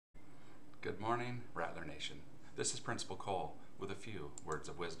Good morning, Rattler Nation. This is Principal Cole with a few words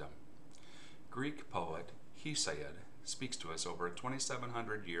of wisdom. Greek poet Hesiod speaks to us over a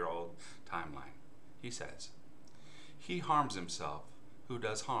 2,700-year-old timeline. He says, "He harms himself who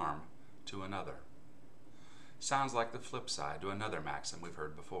does harm to another." Sounds like the flip side to another maxim we've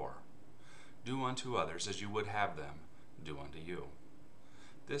heard before. Do unto others as you would have them do unto you.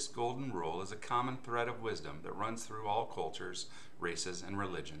 This golden rule is a common thread of wisdom that runs through all cultures, races, and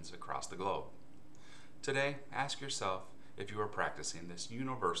religions across the globe. Today, ask yourself if you are practicing this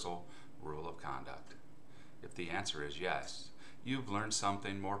universal rule of conduct. If the answer is yes, you've learned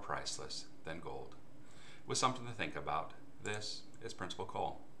something more priceless than gold. With something to think about, this is Principal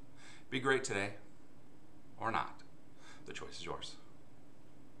Cole. Be great today, or not. The choice is yours.